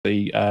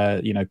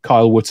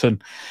Kyle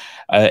Wootton.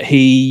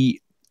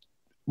 He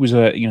was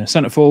a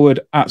centre forward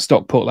at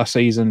Stockport last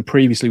season.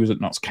 Previously was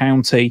at Notts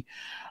County.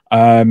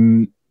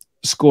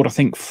 Scored, I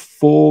think,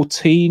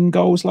 14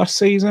 goals last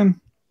season.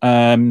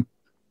 And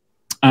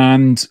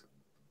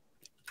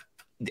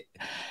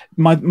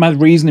my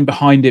reasoning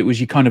behind it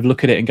was you kind of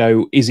look at it and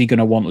go, is he going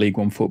to want League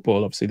One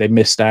football? Obviously, they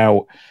missed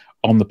out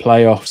on the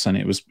playoffs, and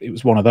it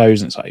was one of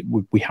those. And it's like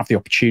we have the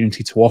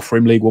opportunity to offer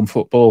him League One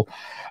football.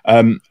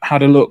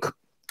 Had a look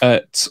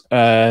at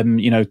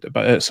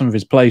some of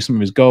his play, some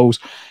of his goals.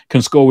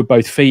 Can score with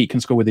both feet,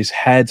 can score with his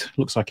head.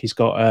 Looks like he's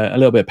got a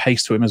little bit of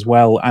pace to him as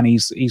well, and he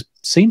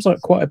seems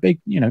like quite a big,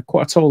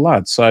 quite a tall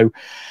lad. So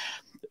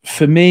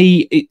for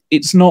me,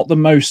 it's not the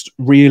most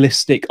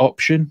realistic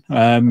option.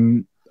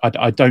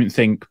 I don't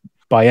think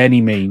by any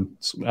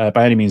means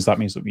that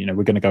means that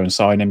we're going to go and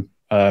sign him.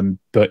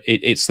 But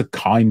it's the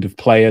kind of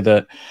player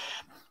that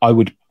I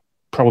would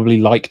probably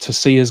like to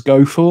see us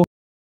go for.